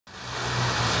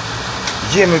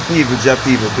Jimmy people, Ja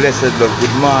people, blessed love.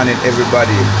 Good morning,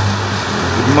 everybody.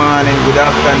 Good morning, good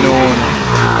afternoon,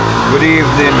 good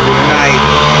evening, good night.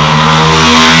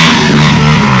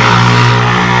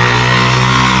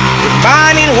 Good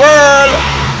morning, world.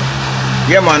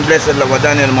 Yeah, man, blessed love.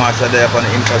 Daniel Marshall there on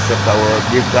the infrastructure world.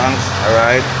 Give thanks,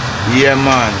 alright? Yeah,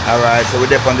 man, alright. So we're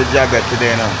there on the job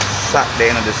today, you know. Saturday,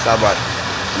 you know, the Sabbath.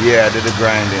 Yeah, do the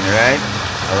grinding, right?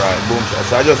 Alright, boom.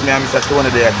 So I just me and Mr.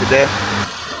 Tony there today.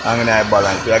 I'm gonna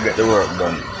balance, so I get the work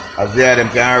done. As there, them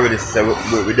can already say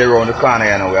we're there around the corner,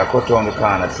 you know. We are cut around the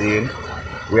corner, see?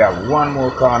 We have one more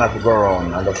corner to go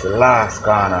around, and that's the last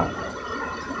corner.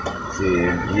 See,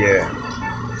 yeah.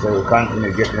 So we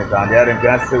continue getting it on. The other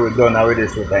can say we're done already,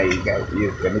 so we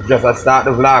just start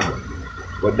the vlog.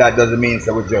 But that doesn't mean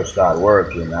so we just start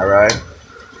working, alright?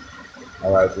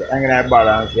 Alright, so I'm gonna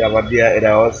balance. We have a day ahead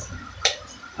of us,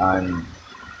 and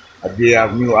a day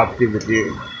of new activity.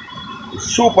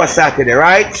 Super Saturday,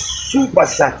 right? Super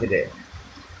Saturday.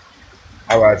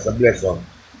 Alright, so bless them.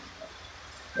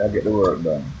 I'll get the work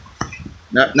done.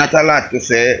 Not a lot to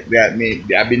say.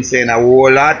 I've been saying a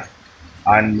whole lot,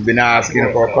 and been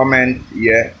asking for a comment,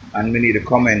 yeah, and we need the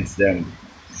comments then.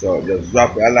 So just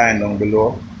drop a line down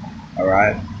below.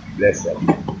 Alright, bless them.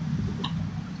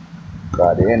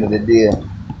 Because at the end of the day,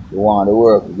 we want the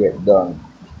work to get done.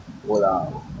 Hold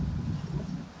on.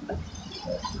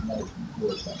 That's the most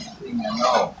important thing I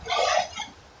know.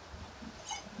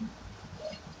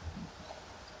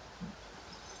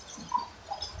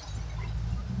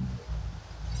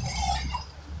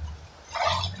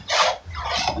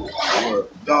 Work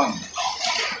done.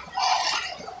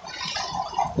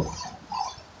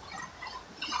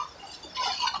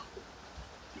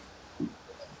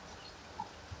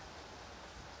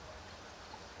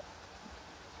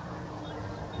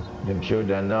 Them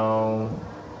children know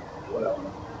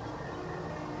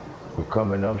we're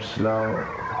coming up slow.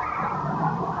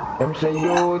 Them say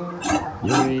you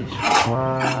reach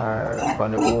far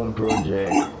on the home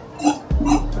project.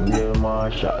 Neil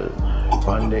Marshall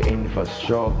on the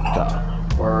infrastructure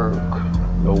work.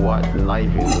 Know what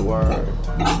life is worth.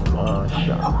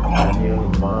 Marshall, Neil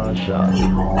Marshall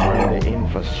on the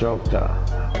infrastructure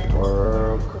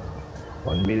work.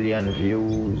 1 million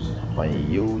views on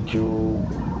YouTube.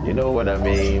 You know what I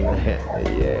mean?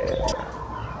 Yeah.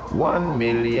 1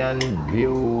 million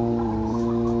views.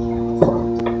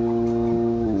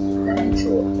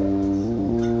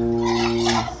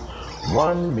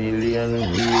 1 million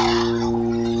views.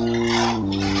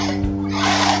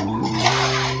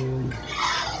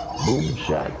 Boom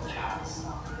shot.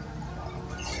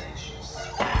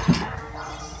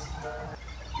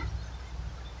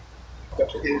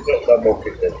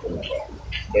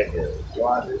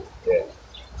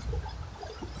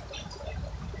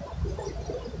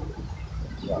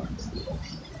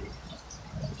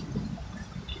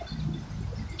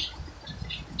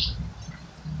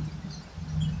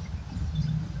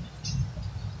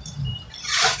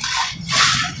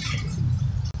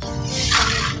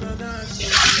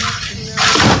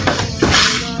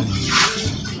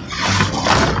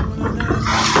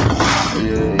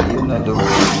 Yeah. You're not the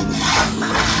worst.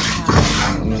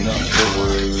 You're not the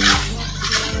worst.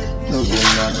 No,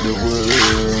 you're not the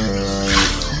worst.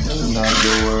 You're not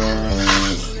the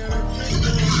worst.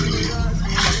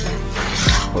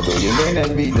 Although you may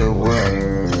not be the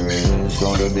worst,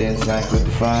 or the best I could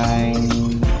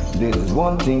find, there's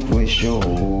one thing for sure,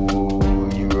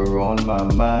 you were on my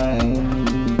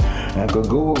mind. I could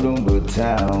go down the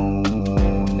town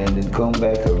and then come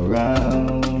back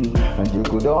around, and you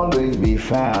could always be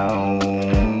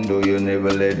found, though you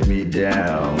never let me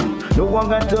down. No one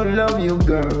got to love you,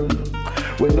 girl,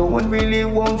 when no one really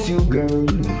wants you, girl.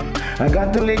 I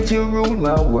got to let you rule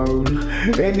my world.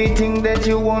 Anything that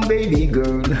you want, baby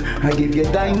girl. I give you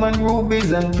diamond,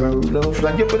 rubies and pearl. I'll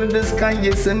fly you up in the sky,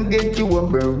 yes, and get you a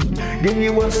bird. Give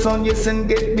you a son, yes, and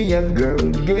get me a girl.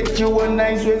 Get you a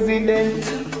nice resident.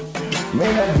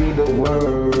 May not be the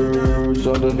worst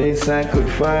or the best I could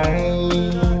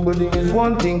find, but there is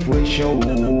one thing for sure,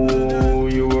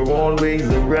 you were always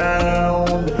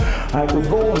around. I could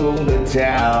go around the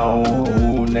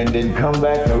town and then come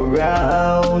back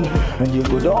around, and you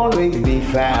could always be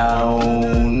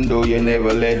found, though you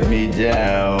never let me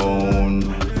down.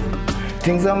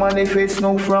 Things I manifest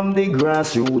now from the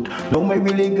grassroots. No, I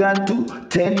really got to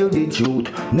tell you the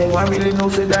truth. Never really know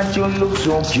say that you look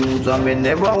so cute. I mean,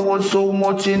 never was so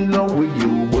much in love with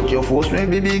you, but you forced me,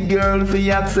 baby girl, for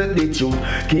you accept the truth.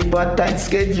 Keep a tight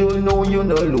schedule, no you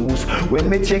no lose. When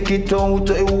me check it out,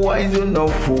 wise you no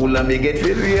fool. And me get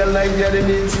to realize you're the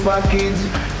mixed package.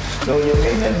 No, you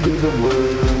may not be the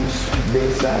worst,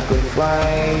 best I could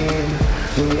find.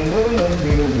 So you know let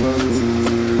me the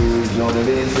words, all the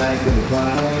best I can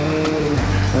find,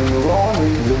 and you're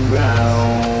always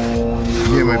around.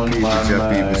 Yeah, my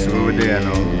people, so over there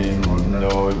now.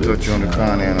 Touch on the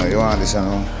corner, you know. You want this, you know?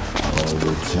 All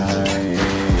the time,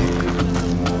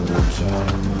 all the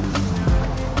time,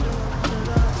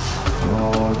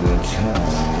 all the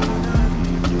time.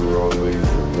 You're always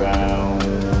around.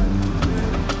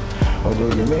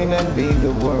 Although you may not be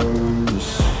the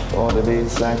worst or the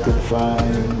best I could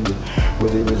find,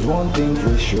 but there is one thing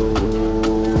for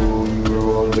sure, you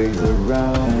were always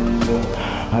around.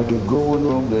 I could go and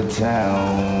roam the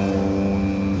town.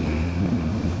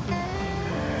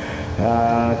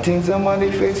 Things are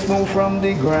manifest more from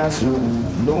the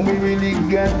grassroots. No, me really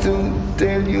got to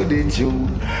tell you the truth.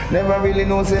 Never really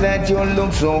know say that you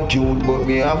look so cute, but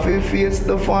me have to face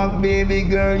the fact, baby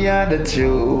girl, you're the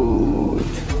truth.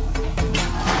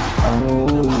 Oh,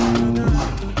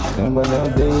 remember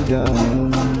that day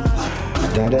down,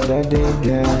 da da da day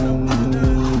down,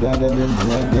 da da da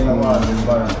da down,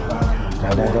 da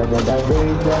da da da da day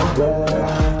down,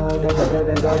 da da da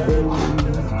da da day.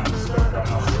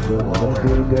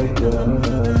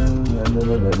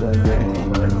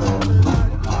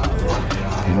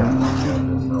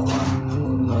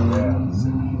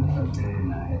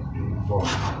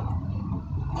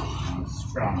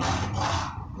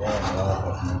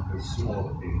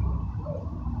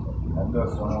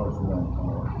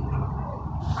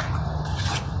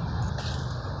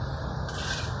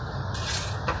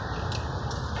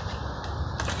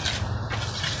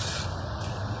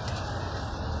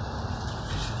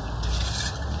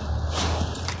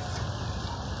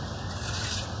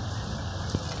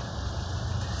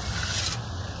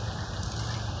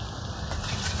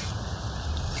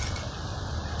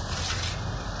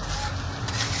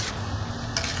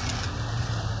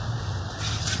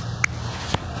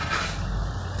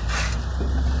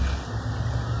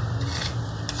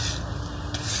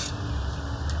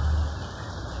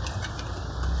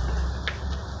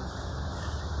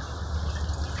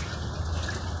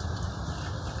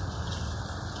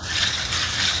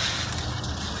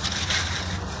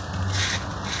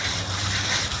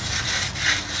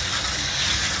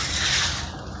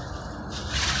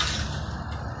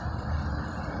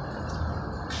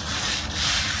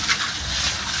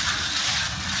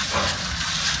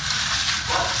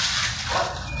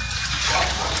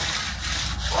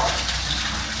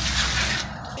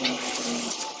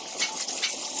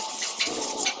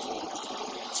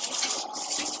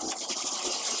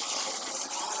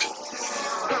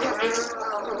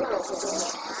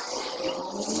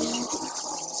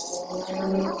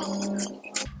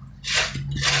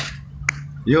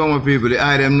 Yo, my people, the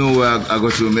item know where I go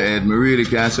through my head. I really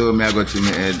can't say me I go through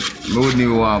my head. I wouldn't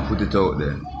even want to put it out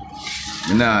there.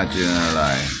 I'm not telling a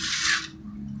lie.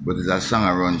 But it's a song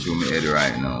I run through my head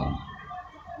right now.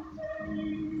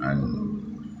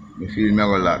 And I feel me I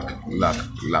go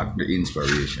lack the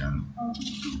inspiration.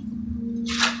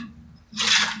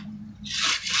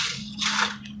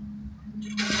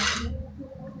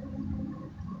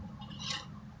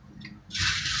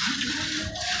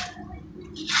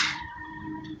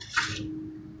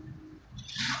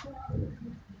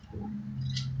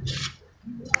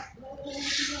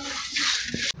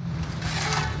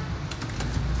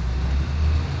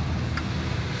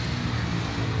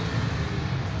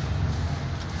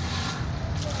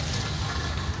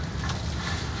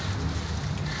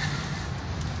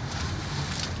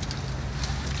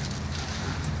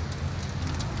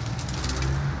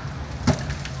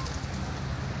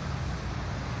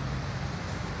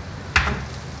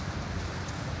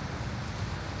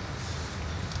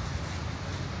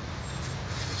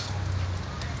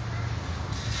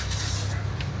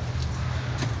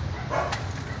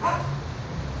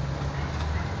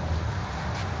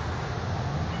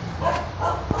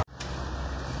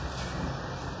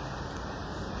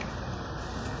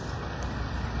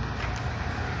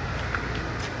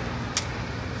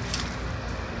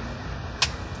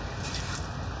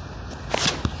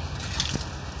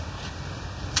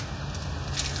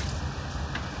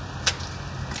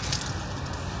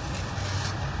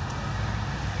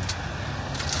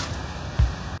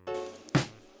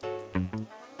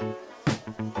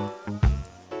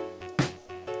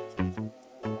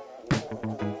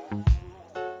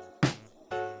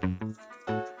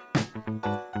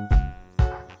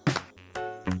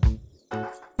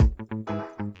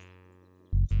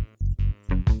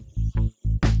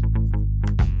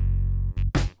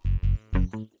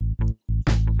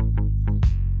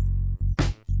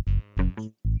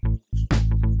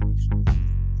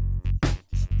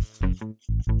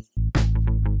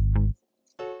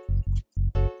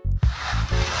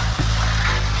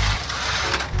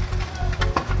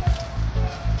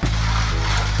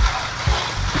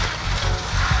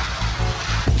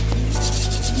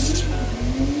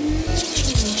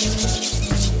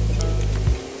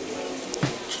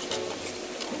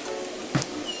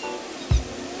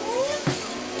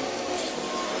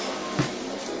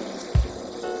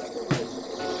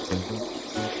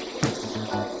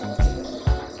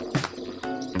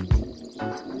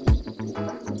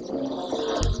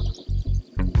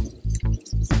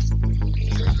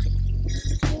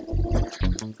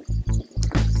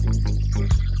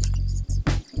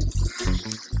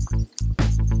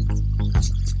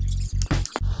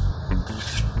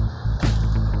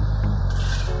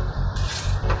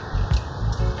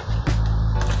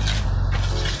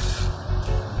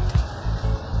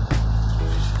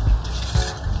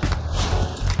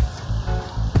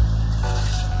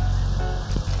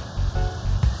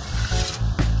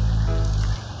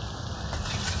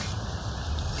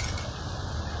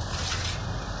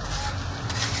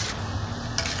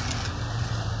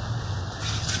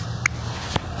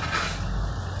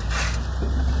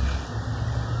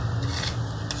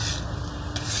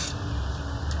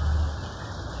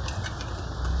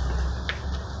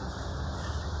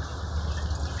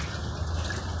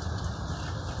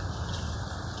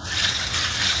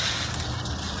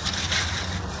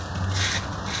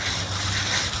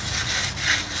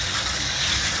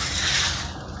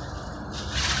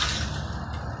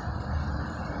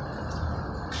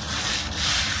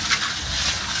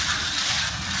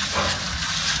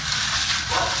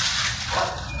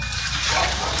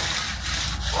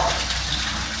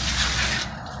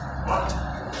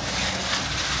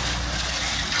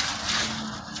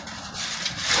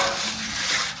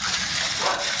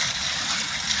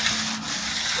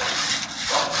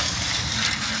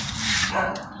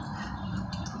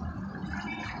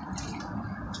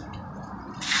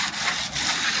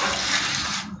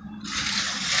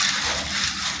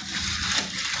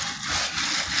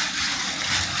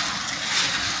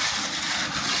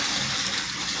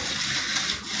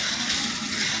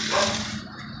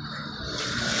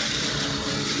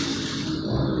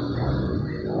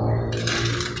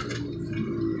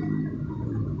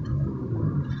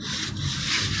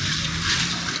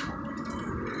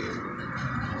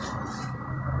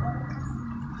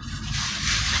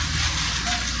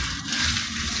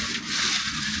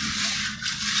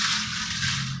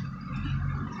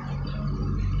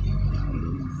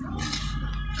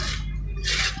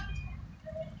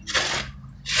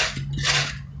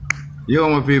 Yo,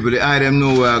 my people, the item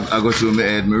know where I go through my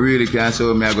head. Me really can't say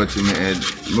where I go through my head.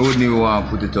 I wouldn't even want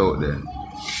to put it out there.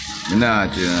 I'm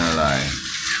not telling a lie.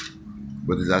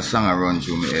 But there's a song I run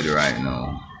through my head right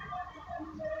now.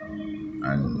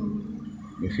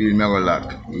 And I feel me going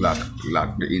to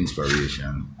lack the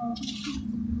inspiration.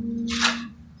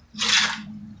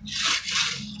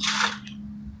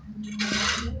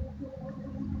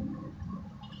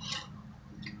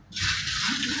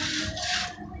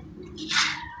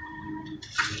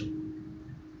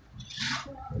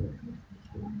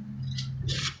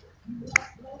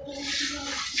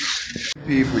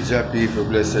 People,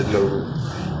 blessed Lord.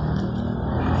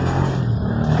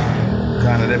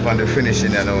 Kind of dip on the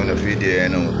finishing and on the video, you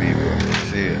know, people.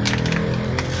 See,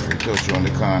 we touch on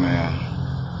the corner, yeah.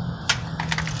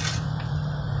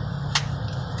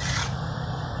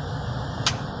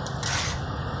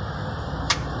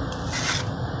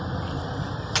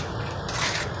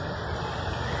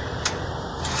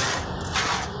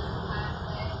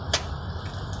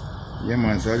 Yeah,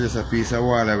 man, so just a piece of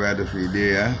water we had to feed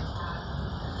there, yeah?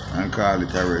 And call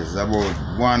it a rest. It's about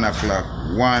 1 o'clock,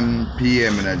 1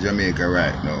 p.m. in Jamaica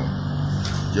right now.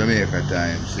 Jamaica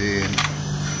time, see?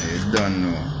 It's done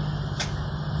now.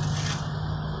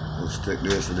 Let's take the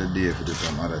rest of the day to do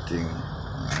some other thing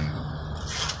and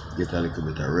get a little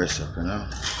bit of rest up, you know?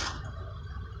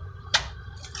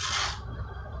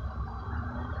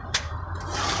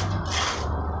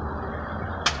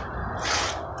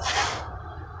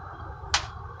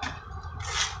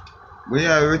 But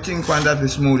yeah, everything on that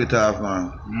is smooth it off,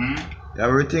 man. Yeah,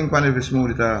 everything on it is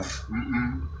smooth it off.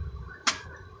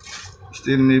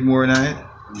 Still need more night?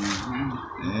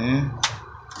 Yeah.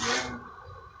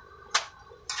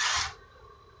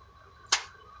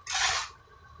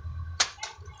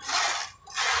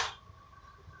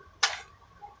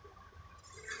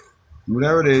 But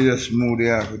everything just smooth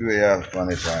it off the way you have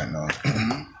on it right now.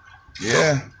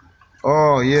 Yeah.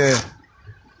 Oh, yeah.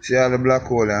 See all the black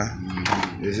hole, huh?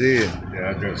 You see it?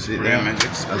 Yeah, just see spray, them?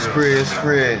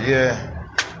 Spray, yeah.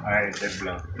 Alright, the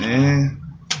black. Yeah.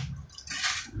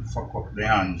 Fuck up the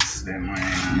hands, them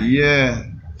man. Yeah.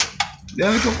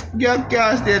 Them little girl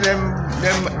can't stay they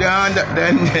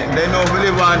know if they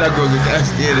live underground, they can't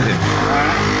stay there.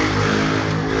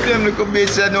 Them little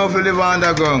bitch that know if they live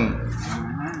underground.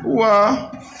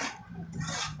 What?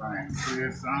 Fine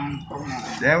place and come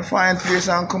out. Them find place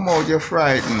and come out, you're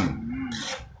frightened.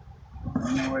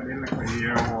 You know what they look for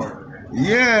here water.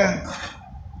 Yeah.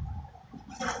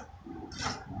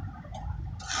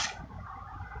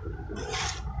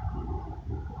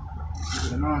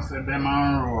 You know, so them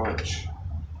on roach.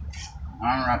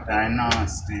 And rat I know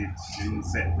state. Didn't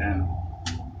set them.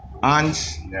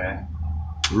 Ants, Yeah.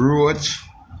 roach,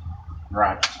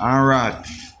 Rat. and rat.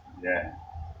 Yeah.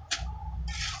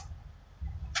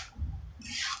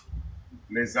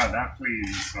 Lizard that clean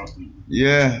something.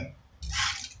 Yeah.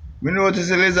 We notice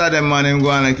the lizard them man him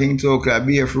go on like Kingston,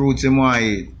 beer fruits him want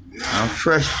eat. Yeah. And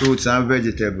fresh fruits and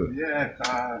vegetables. Yeah,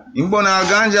 cause Him burn all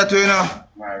ganja too, you know.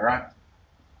 my rat.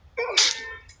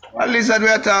 What lizard we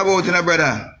are talking about, you know,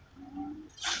 brother?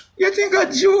 You think a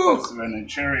joke? So when the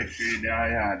cherry tree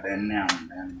there, then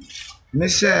them. Me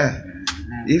say,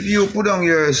 if you put on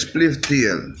your spliff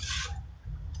tail.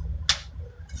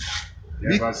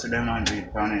 You ever see them on the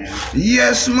funny?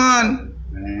 Yes, man.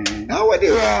 Now what do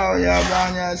you have?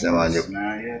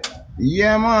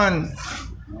 Yeah, man.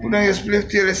 Put on your spliff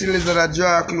tail, you see lizard that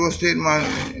draw close to it, man.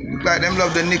 Look like them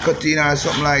love the nicotine or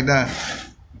something like that.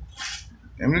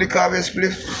 Them lick off your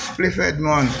spliff head,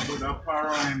 man. You could have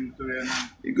power him to you.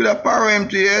 You could have power him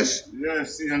to, yes? Yeah,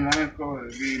 see, and I call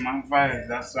it the man vibes,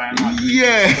 that's why I'm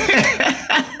Yeah.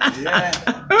 Yeah.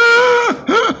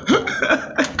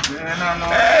 Yeah, no.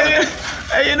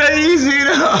 Hey, you know easy, you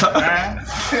know.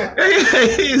 Hey, you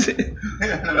know easy. I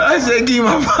said, give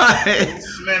my vibe.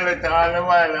 Smell it all the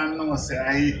while and know, say,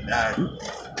 I eat that.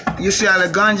 You see all the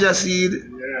ganja seed?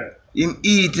 Yeah. Him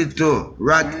eat it too.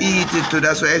 Rat eat it too.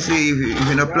 That's why I say if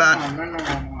you no plant. No.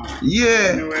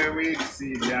 Yeah. Anyway, we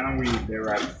see and we the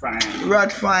rat fine.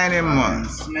 Rat find him, man.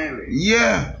 Smell it.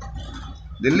 Yeah.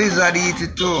 The lizard eat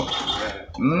it too. Yeah.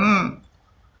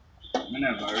 I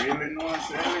never really know what's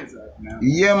a lizard now.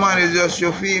 Yeah, man, it's just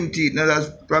your film teeth. Now that's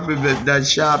probably that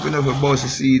sharp enough for boss to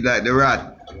see like the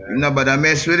rat. Yeah. You know, but I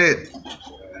mess with it.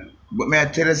 Yeah. But may I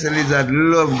tell you, the lizard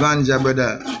love ganja,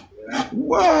 brother. Yeah.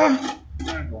 What?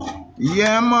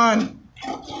 Yeah, man.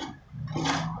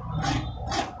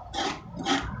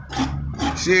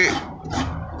 See,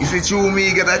 if it's true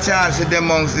me get a chance to them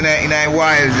monks in a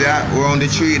wilds, yeah, around the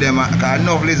tree, them, cause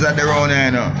enough lizard around there,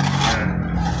 you know.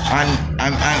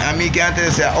 And me can't tell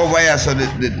you, say, over here, so the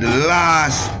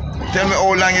last, tell me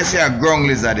how long you say a ground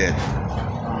lizard there.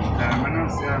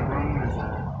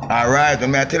 Alright, let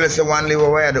me tell you so one live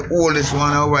over here, the oldest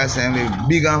one over here, saying live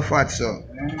big and fat, so.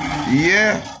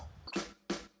 Yeah.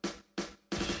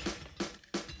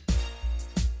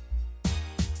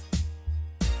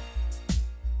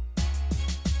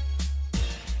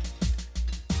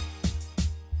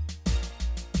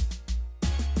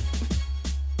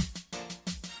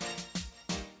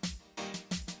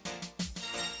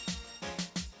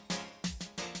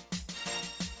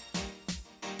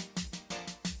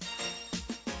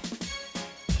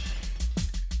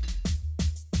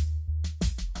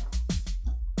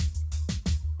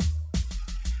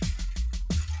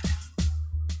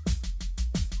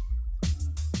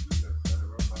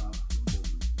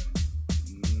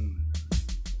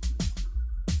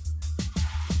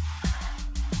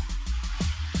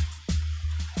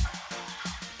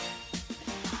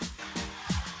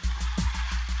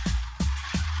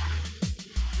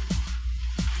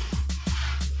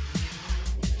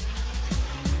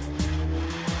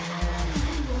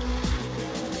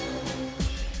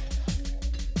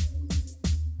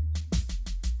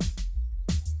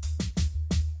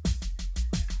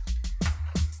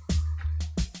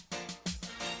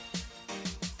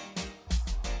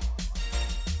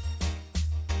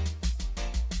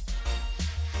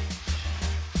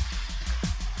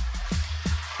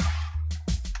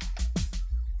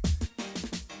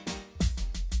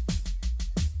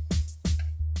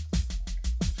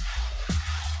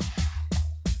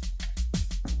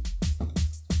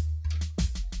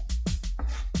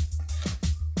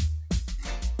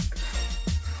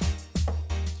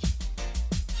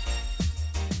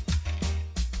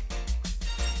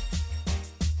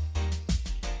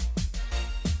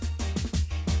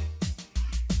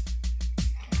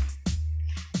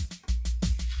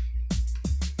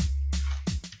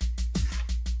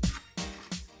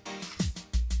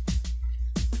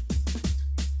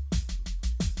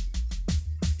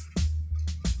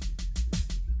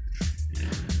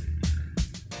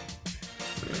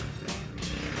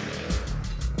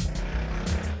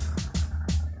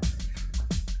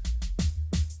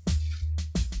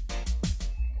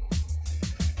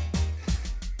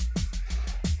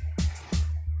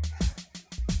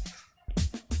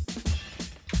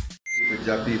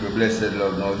 Jah people, blessed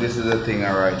love. Now this is the thing,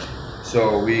 alright.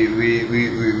 So we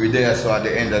there, so at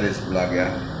the end of this vlog,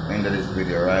 yeah, end of this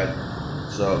video, right?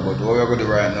 So but what we're gonna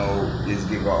do right now is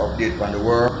give an update on the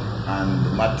work and the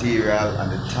material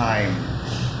and the time.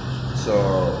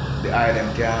 So the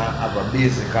item can have a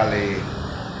basically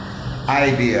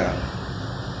idea.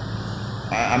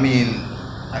 I mean,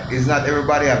 it's not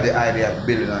everybody have the idea of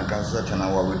building and construction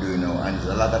and what we're doing now, and there's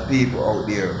a lot of people out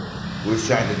there who's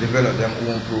trying to develop their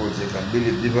own project and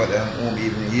develop their own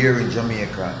even here in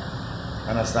Jamaica.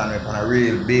 Understand me on a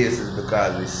real basis,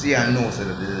 because we see and know so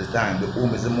that this is the time the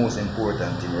home is the most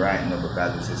important thing right now,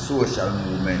 because it's a social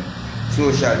movement,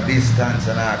 social distance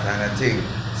and that kind of thing.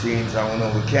 Since I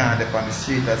know we can't dip on the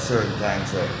street at certain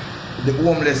times, so the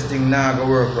homeless thing now go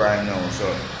work right now. So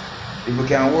if we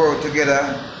can work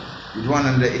together with one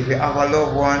another, if you have a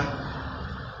loved one,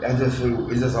 it's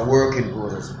just a working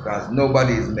process, because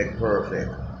nobody is made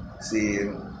perfect. See,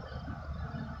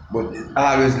 but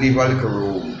always leave a little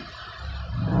room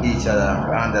each other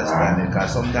for understanding,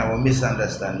 because sometimes we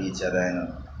misunderstand each other, you know.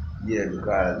 Yeah,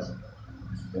 because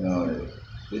you know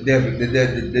the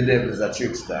devil is a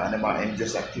trickster, and him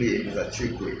just a play, he's a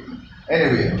trickery.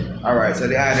 Anyway, alright, so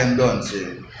the item done,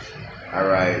 see.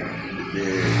 Alright, the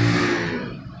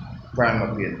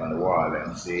primer paint on the wall,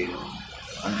 and see.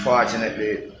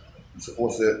 Unfortunately, we're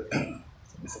supposed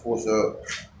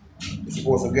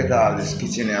to get all this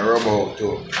kitchen and rub out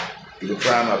to the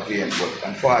primer paint, but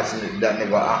unfortunately that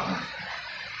never happened.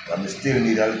 And we still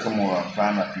need a little more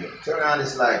primer paint. Turn on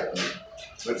this light,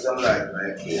 make some light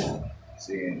right here.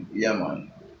 See, yeah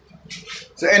man.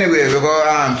 So anyway, we're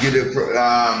going to give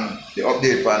the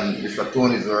update on Mr.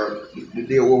 Tony's work. The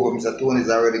day over, Mr. Tony's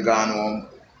already gone home.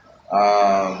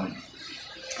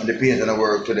 And the paint and the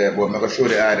work today, but I'm gonna show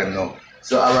the item now.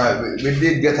 So alright, we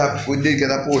did get a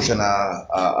portion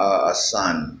of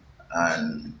sand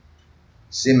and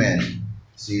cement.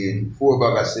 See, 4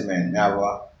 bags of cement. I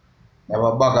have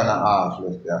a bag and a half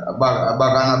left there. A bag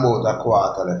and about a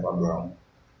quarter left of ground.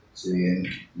 See,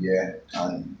 yeah,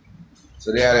 and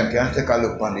so the item can take a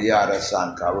look on the yard of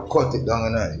sand, because we cut it down, you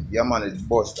know. Yeah man, it's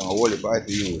bust and hold it by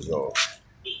to use. So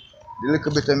the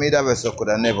little bit of me that vessel could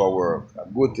have never worked. I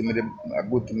go to me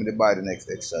to buy the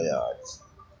next extra yards.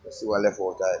 Let's see what left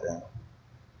out right there.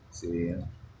 See, and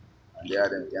the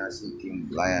other can see King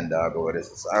Lion Dog over there.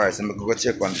 So, alright, so I'm going to go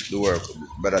check on the work,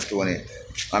 Brother Tony.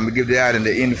 I'm going to give the item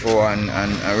the info and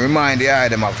remind the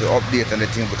item of the update and the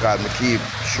thing, because I keep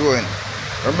showing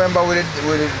Remember with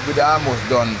the almost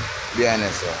done behind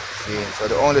us, sir. See? So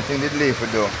the only thing they leave to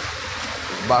do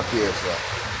is back here, sir.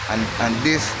 And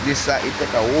this side it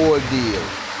take a whole deal.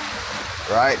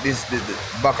 Right? The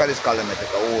back of this column it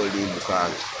take a whole deal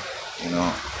because you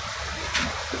know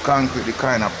the concrete the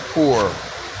kind of poor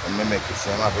and they make it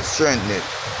so I have to strengthen it.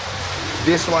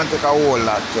 This one take a whole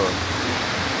lot too.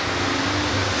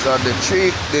 So the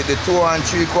 2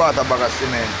 3/4 bag of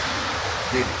cement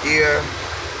did here,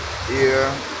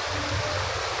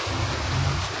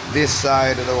 this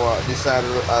side of the wall, this side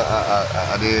of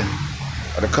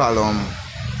the column,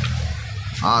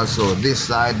 also this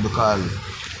side because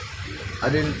I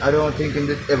don't think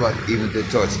it ever even to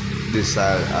touch this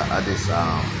side this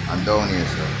and down here,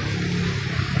 so.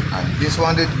 And this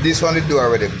one they do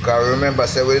already because remember I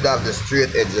said we did have the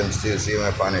straight edge them still see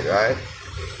my on it, right?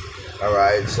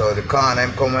 Alright, so the corner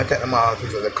I'm coming to take them out,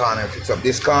 fix up the corner, fix up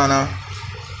this corner,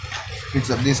 fix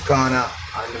up this corner,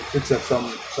 and fix up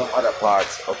some other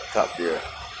parts up top there.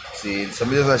 See, so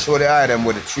I'm just show the item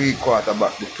with the 3/4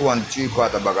 bag, the 2 and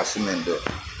 3/4 bag of cement though.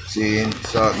 See,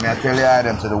 so me I tell the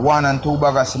item, so the 1 and 2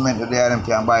 bag of cement that the item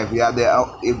can buy. If you have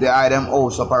the item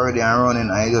house up already and running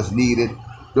and you just need it,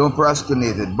 don't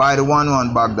procrastinate it. Buy the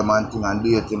 1 bag the man thing and do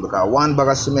your thing because 1 bag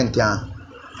of cement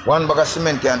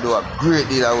can do a great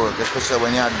deal of work, especially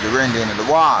when you have the rendering of the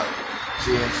wall.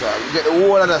 See, so you get the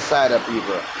whole other side of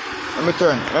people. Let me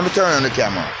turn on the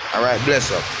camera. Alright,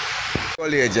 bless up.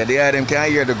 Foliage, the item can't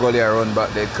hear the gully around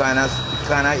back there. Kinda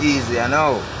easy, I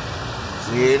know.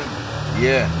 See?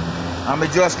 Yeah. And me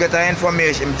just get the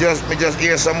information. Me just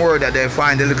hear some word that they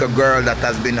find the little girl that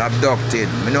has been abducted.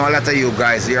 I know a lot of you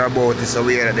guys hear about this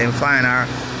aware that they find her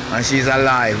and she's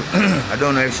alive. I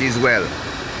don't know if she's well.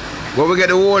 But we get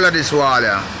the whole of this wall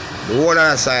here. The whole of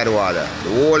that side wall here. The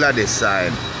whole of this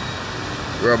side.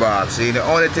 Rubber. See, the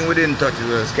only thing we didn't touch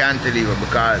was cantilever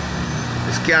because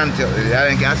it's cantilever.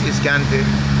 I can't see it's cantilever.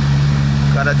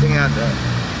 Because that thing had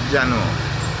you know.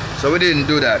 So we didn't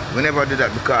do that. We never did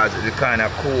that because it's kind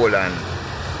of cool and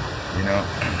you know.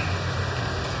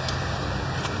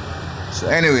 So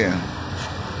anyway,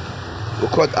 we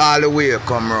cut all the way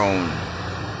come round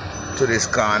to this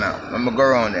corner. When we go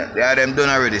around there, they have them done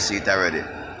already, see it already.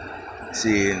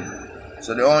 See,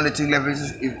 so the only thing left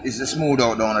is the smooth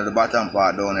out down at the bottom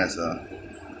part down there, so.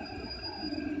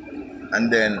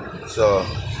 And then, so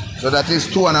that is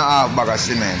 2.5 bag of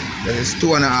cement. That is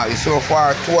 2.5. It's so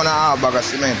far 2.5 bag of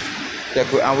cement.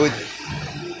 And with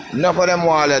enough of them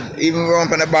wall that even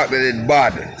round on the back that it's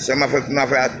bad. So I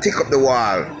have to tick up the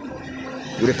wall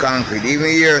with the concrete. Even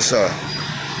here, so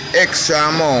extra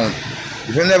amount.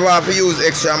 If you never have to use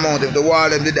extra amount, if the wall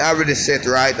them did already set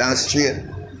right and straight,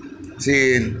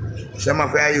 see, some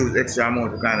of you use extra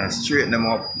amount to kind of straighten them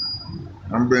up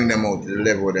and bring them out to the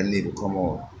level where they need to come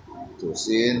out. So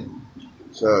see,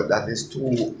 so that is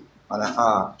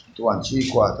 2.5, 2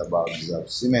 3/4 bags of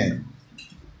cement.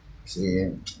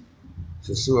 See,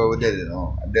 so what we did, you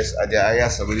know. I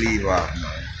have to believe her.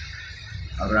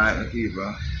 Alright, my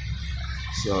people.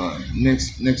 So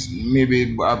next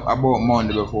maybe about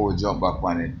Monday before we jump back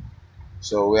on it.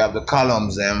 So we have the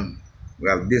columns them. We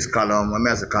have this column, what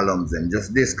means the columns them?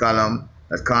 Just this column,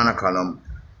 that corner column,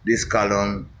 this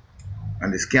column,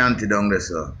 and the scanty down there,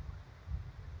 so.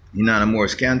 You know the more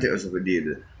scanty also we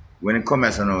did. When it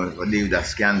comes now, if I leave that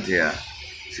scanty here,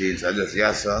 see so just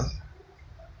yes sir.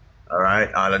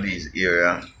 Alright, all of these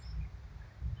area.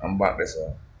 I'm back there,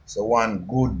 sir. So one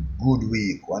good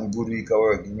week of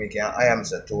work, you make an iron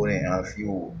set Tony and a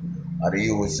few of the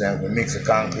youths and we mix the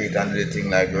concrete and do the thing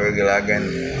like regular again.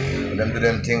 We them do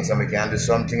them things and we can do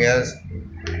something else.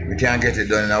 We can get it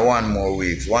done in a 1 more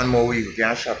week. 1 more week we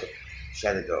can shut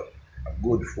it up. A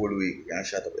good full week we can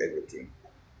shut up everything.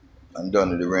 And done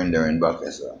with the rendering back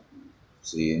there, sir.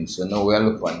 See, so now we are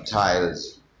looking at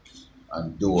tiles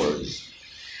and doors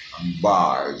and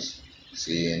bars.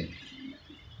 See.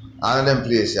 All of them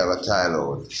places have a tile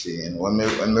out, see, and when we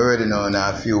ready now in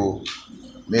a few,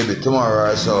 maybe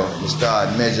tomorrow or so, we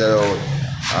start measure out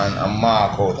and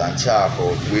mark out and chalk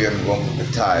out where we're going to put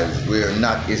the tiles, where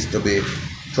not is to be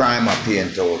primer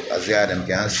paint out, as the them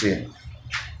can see.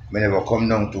 We never come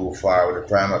down too far with the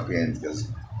primer paint because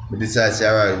we decide to say,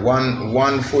 alright,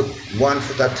 one foot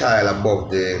of tile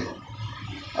above the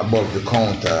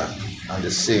counter and the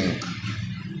sink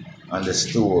and the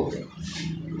stove.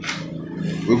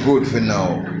 We're good for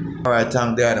now. Alright,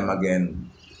 thank them again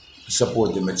for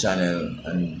supporting my channel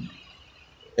and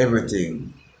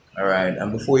everything. Alright,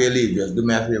 and before you leave, just do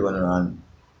me a favor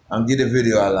and give the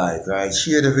video a like, right?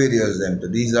 Share the videos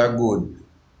them. These are good.